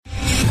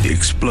The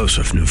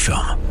explosive new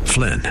film,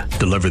 Flynn,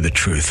 Deliver the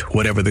Truth,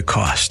 Whatever the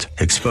Cost,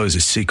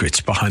 exposes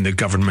secrets behind the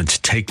government's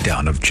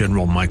takedown of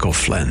General Michael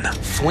Flynn.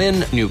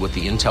 Flynn knew what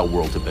the intel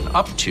world had been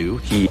up to.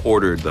 He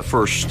ordered the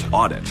first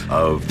audit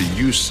of the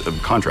use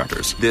of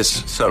contractors.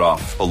 This set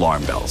off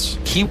alarm bells.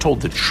 He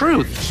told the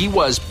truth. He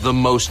was the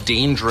most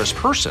dangerous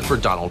person for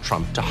Donald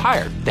Trump to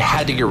hire. They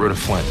had to get rid of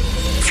Flynn.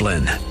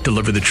 Flynn,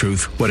 Deliver the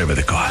Truth, Whatever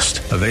the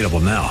Cost. Available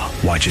now.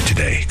 Watch it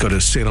today. Go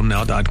to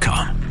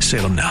salemnow.com.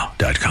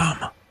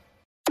 salemnow.com.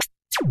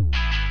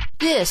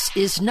 This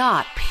is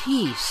not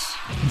peace.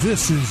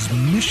 This is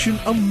Mission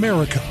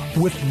America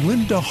with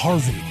Linda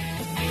Harvey.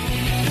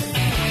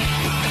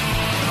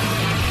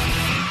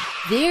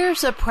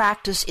 There's a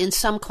practice in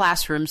some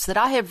classrooms that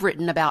I have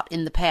written about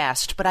in the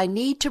past, but I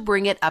need to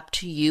bring it up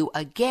to you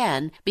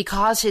again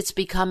because it's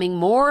becoming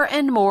more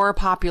and more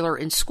popular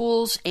in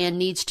schools and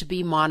needs to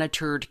be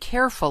monitored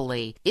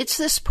carefully. It's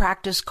this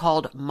practice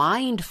called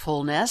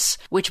mindfulness,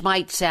 which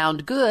might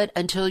sound good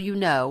until you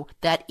know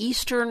that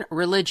Eastern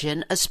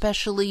religion,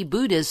 especially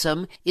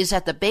Buddhism, is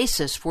at the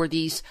basis for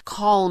these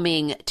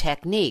calming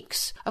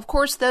techniques. Of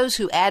course, those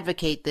who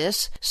advocate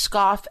this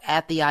scoff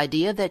at the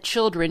idea that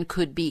children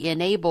could be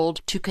enabled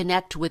to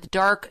connect with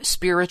dark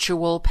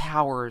spiritual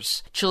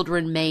powers.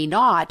 Children may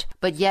not,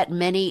 but yet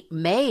many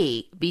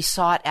may be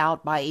sought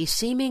out by a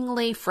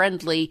seemingly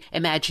friendly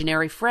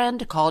imaginary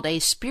friend called a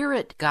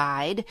spirit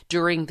guide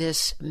during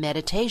this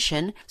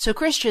meditation, so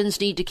Christians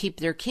need to keep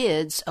their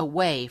kids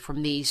away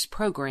from these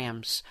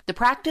programs. The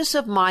practice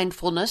of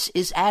mindfulness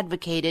is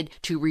advocated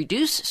to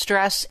reduce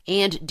stress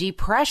and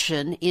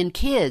depression in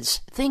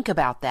kids. Think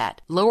about that.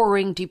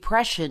 Lowering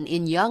depression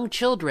in young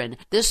children.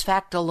 This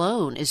fact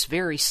alone is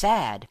very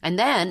sad. And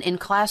then, in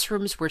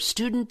classrooms where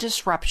student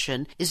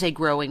disruption is a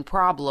growing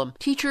problem,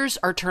 teachers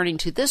are turning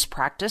to this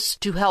practice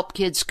to help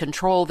kids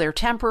control their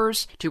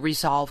tempers, to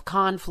resolve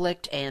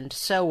conflict, and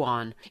so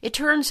on. It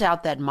turns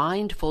out that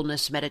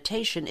mindfulness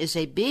meditation is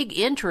a big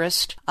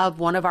interest of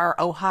one of our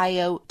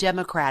Ohio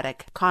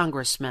Democratic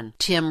congressmen,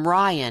 Tim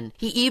Ryan.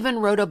 He even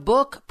wrote a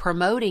book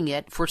promoting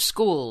it for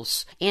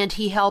schools, and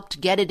he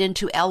helped get it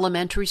into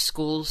elementary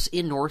schools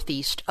in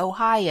Northeast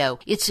Ohio.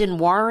 It's in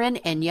Warren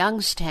and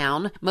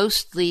Youngstown,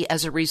 mostly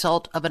as a result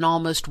of an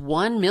almost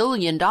 $1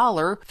 million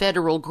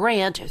federal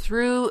grant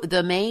through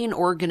the main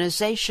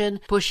organization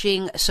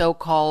pushing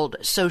so-called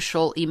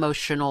social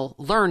emotional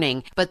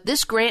learning. But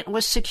this grant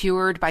was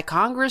secured by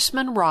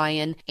Congressman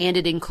Ryan, and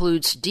it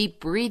includes deep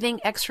breathing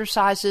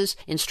exercises,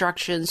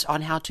 instructions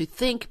on how to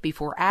think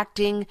before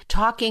acting,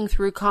 talking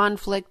through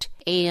conflict,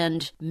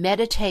 and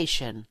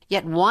meditation.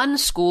 Yet one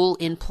school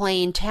in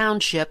Plain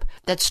Township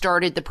that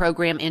started the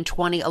program in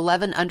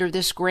 2011 under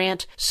this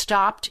grant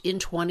stopped in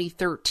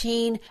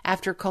 2013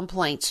 after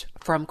complaints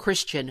from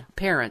Christian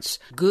parents.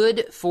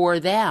 Good for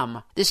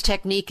them. This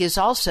technique is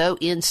also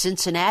in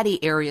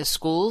Cincinnati area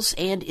schools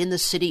and in the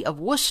city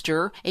of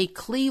Worcester. A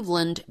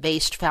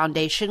Cleveland-based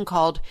foundation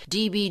called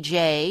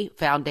DBJ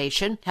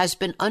Foundation has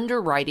been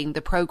underwriting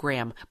the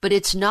program, but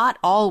it's not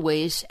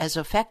always as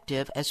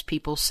effective as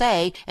people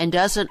say and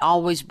doesn't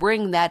always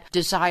bring that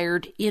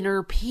desired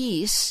inner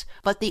peace,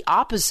 but the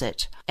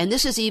opposite. And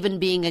this is even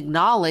being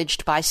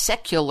acknowledged by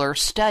secular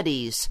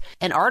studies.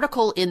 An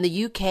article in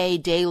the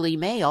UK Daily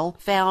Mail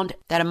found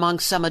that among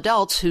some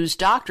adults whose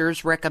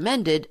doctors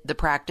recommended the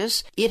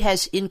practice, it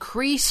has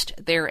increased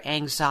their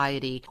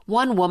anxiety.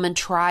 One woman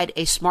tried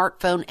a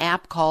smartphone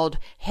app called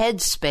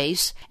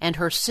Headspace, and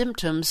her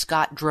symptoms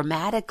got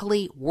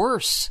dramatically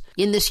worse.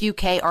 In this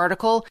UK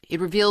article, it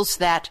reveals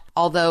that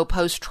although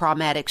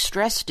post-traumatic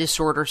stress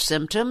disorder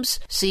symptoms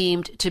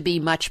seemed to be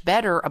much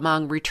better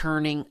among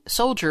returning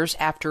soldiers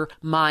after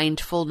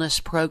mindfulness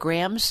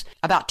programs,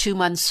 about 2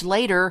 months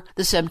later,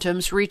 the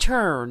symptoms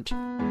returned.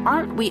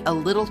 Aren't we a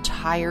little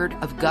tired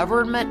of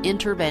government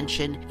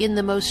intervention in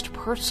the most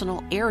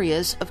personal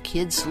areas of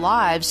kids'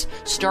 lives,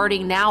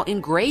 starting now in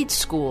grade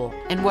school?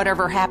 And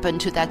whatever happened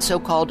to that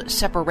so-called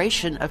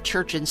separation of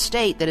church and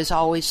state that is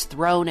always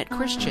thrown at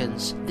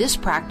Christians? This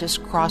practice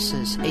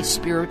crosses a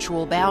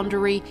spiritual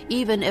boundary,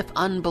 even if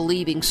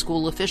unbelieving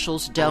school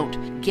officials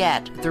don't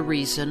get the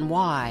reason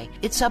why.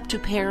 It's up to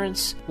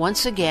parents,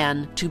 once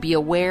again, to be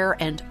aware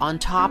and on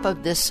top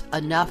of this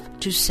enough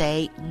to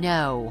say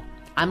no.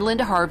 I'm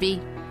Linda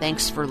Harvey.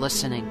 Thanks for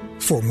listening.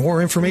 For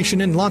more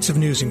information and lots of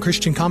news and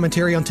Christian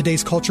commentary on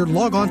today's culture,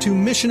 log on to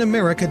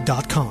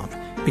missionamerica.com.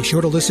 Be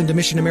sure to listen to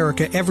Mission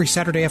America every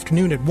Saturday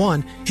afternoon at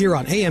 1 here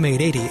on AM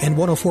 880 and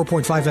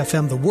 104.5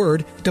 FM The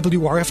Word,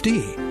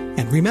 WRFD.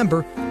 And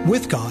remember,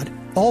 with God,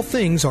 all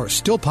things are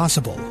still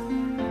possible.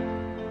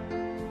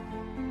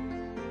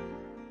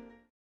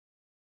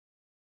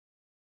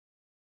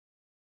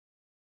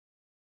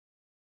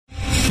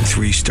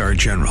 Three-star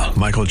General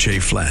Michael J.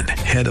 Flynn,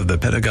 head of the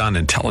Pentagon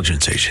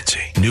Intelligence Agency,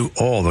 knew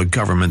all the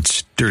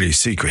government's dirty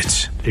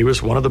secrets. He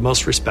was one of the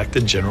most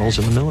respected generals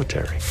in the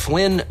military.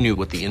 Flynn knew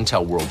what the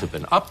intel world had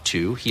been up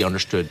to. He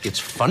understood its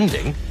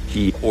funding.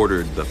 He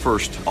ordered the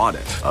first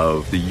audit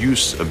of the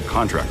use of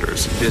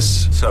contractors.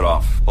 This set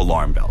off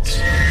alarm bells.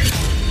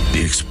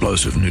 The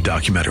explosive new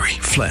documentary,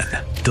 Flynn,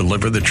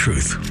 deliver the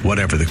truth,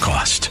 whatever the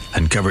cost,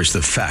 uncovers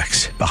the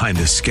facts behind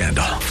the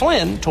scandal.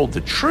 Flynn told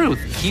the truth.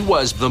 He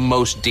was the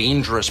most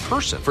dangerous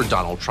person for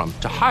Donald Trump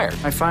to hire.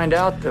 I find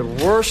out the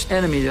worst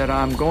enemy that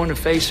I'm going to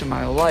face in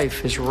my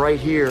life is right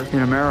here in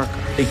America.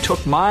 They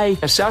took my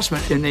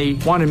assessment and they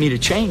wanted me to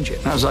change it.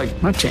 And I was like,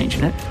 I'm not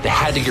changing it. They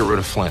had to get rid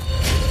of Flynn.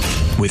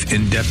 With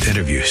in-depth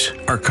interviews,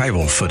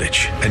 archival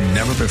footage, and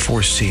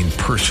never-before-seen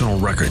personal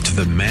records of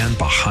the man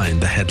behind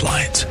the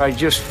headlines. I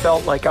just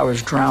felt like I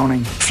was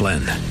drowning.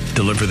 Flynn,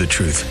 deliver the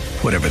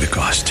truth, whatever the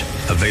cost.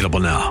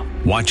 Available now.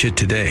 Watch it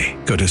today.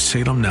 Go to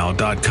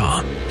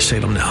salemnow.com.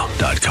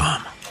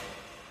 salemnow.com.